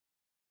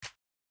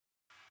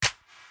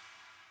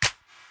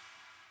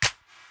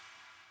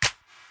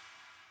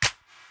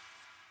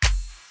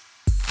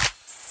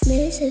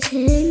Mrs.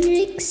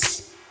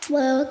 Hendricks,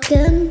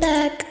 welcome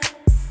back.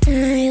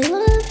 I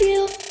love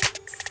you.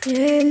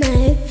 You're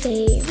my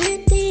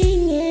favorite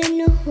thing in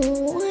the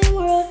whole wide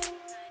world.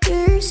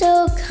 You're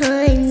so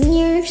kind,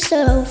 you're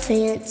so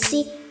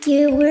fancy.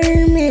 You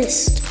were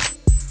missed.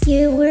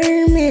 You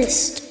were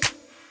missed.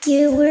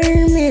 You were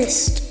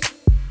missed.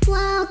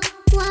 Welcome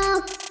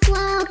back.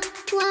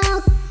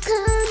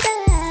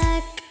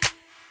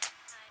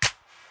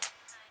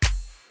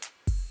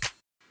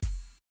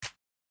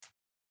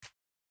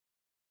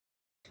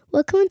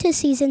 Welcome to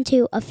Season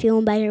 2 of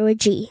Feeling Better with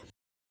G.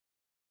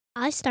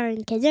 I started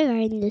in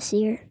kindergarten this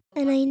year,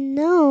 and I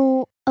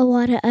know a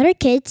lot of other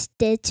kids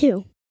did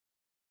too.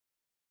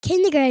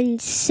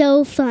 Kindergarten's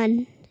so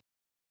fun.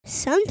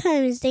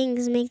 Sometimes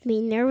things make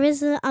me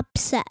nervous and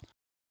upset.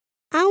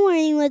 I'm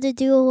learning what to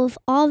do with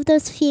all of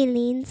those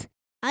feelings.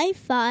 I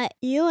thought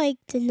you like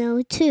to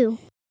know too.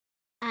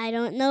 I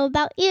don't know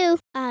about you.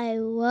 I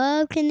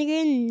love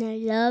kindergarten and I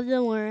love to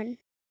learn.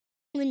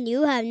 When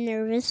you have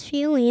nervous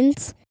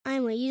feelings, I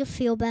want you to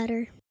feel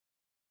better.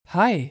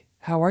 Hi,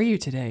 how are you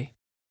today?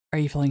 Are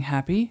you feeling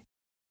happy?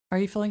 Are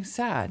you feeling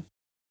sad?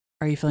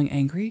 Are you feeling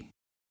angry?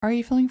 Are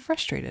you feeling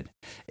frustrated?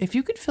 If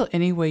you could feel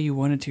any way you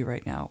wanted to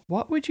right now,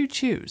 what would you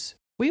choose?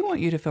 We want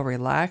you to feel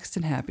relaxed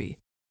and happy.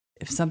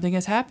 If something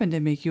has happened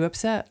to make you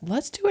upset,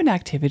 let's do an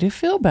activity to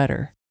feel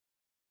better.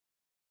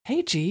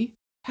 Hey G,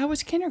 how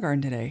was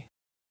kindergarten today?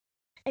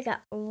 I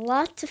got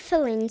lots of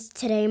feelings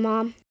today,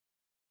 Mom.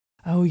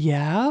 Oh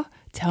yeah?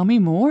 Tell me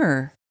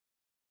more.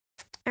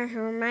 I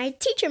heard my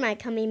teacher might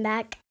coming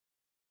back.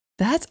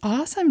 That's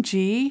awesome,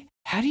 G.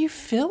 How do you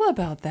feel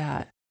about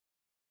that?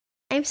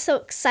 I'm so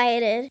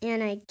excited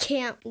and I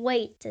can't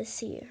wait to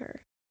see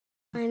her.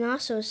 I'm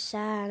also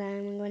sad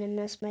I'm going to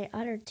miss my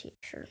other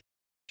teacher.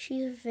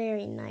 She's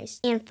very nice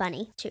and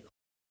funny too.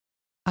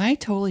 I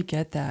totally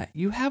get that.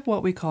 You have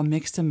what we call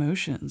mixed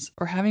emotions,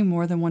 or having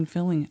more than one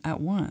feeling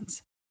at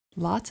once.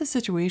 Lots of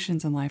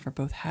situations in life are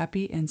both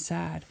happy and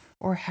sad,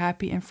 or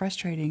happy and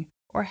frustrating,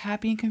 or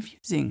happy and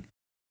confusing.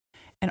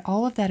 And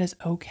all of that is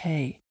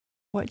okay.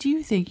 What do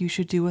you think you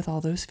should do with all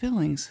those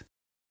feelings?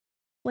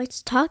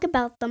 Let's talk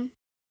about them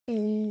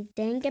and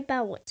think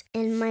about what's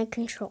in my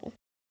control.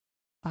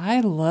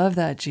 I love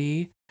that,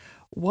 G.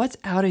 What's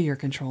out of your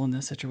control in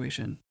this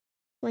situation?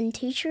 When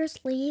teachers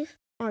leave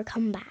or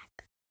come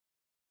back.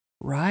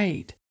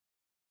 Right.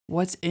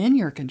 What's in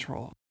your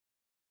control?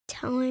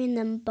 Telling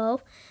them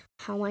both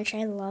how much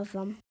I love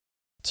them.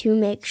 To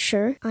make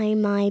sure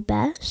I'm my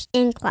best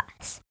in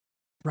class.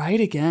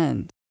 Right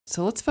again.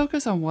 So let's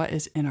focus on what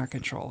is in our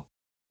control.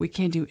 We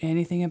can't do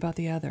anything about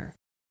the other.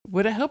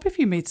 Would it help if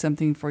you made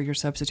something for your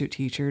substitute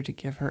teacher to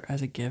give her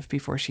as a gift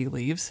before she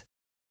leaves?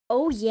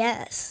 Oh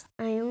yes,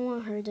 I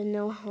want her to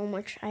know how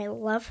much I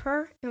love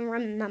her and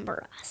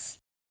remember us.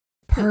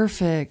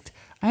 Perfect.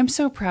 I'm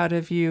so proud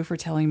of you for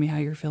telling me how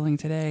you're feeling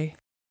today.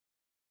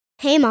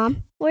 Hey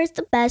Mom, where's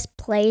the best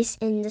place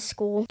in the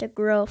school to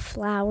grow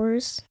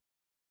flowers?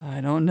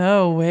 I don't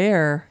know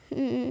where.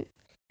 In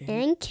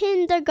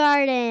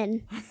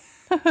kindergarten.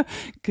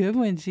 Good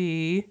one,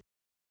 G.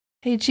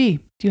 Hey, G,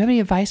 do you have any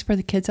advice for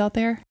the kids out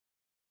there?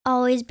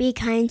 Always be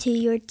kind to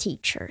your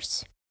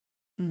teachers.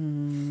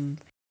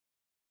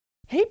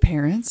 Hey,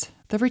 parents.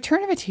 The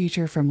return of a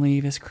teacher from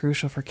leave is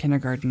crucial for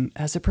kindergarten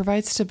as it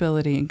provides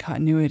stability and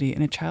continuity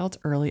in a child's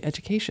early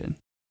education.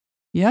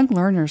 Young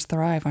learners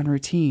thrive on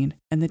routine,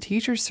 and the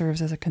teacher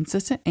serves as a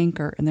consistent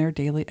anchor in their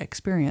daily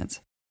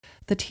experience.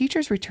 The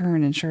teacher's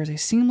return ensures a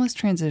seamless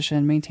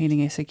transition,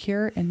 maintaining a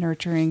secure and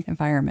nurturing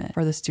environment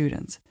for the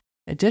students.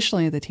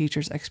 Additionally, the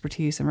teacher's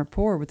expertise and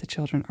rapport with the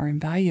children are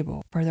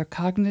invaluable for their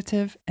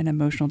cognitive and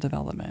emotional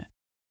development.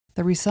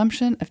 The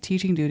resumption of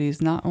teaching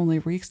duties not only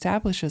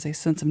reestablishes a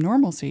sense of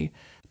normalcy,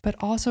 but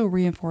also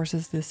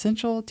reinforces the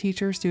essential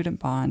teacher-student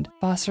bond,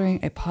 fostering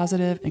a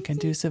positive and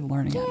conducive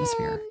learning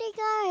atmosphere.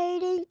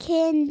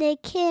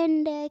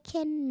 Kindergarten.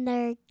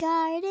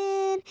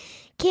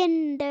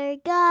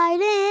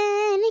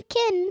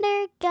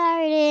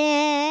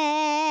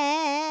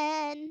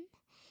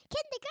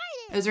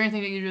 Is there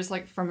anything that you just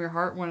from your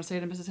heart want to say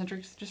to Mrs.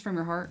 Hendricks? Just from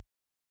your heart?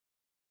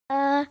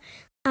 I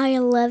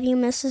love you,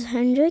 Mrs.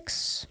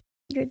 Hendricks.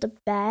 You're the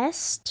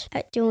best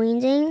at doing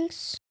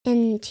things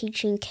and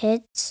teaching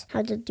kids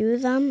how to do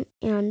them,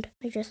 and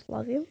I just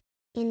love you.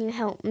 And you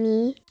help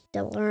me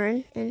to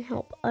learn and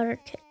help other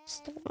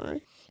kids to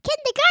learn.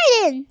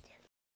 Kindergarten!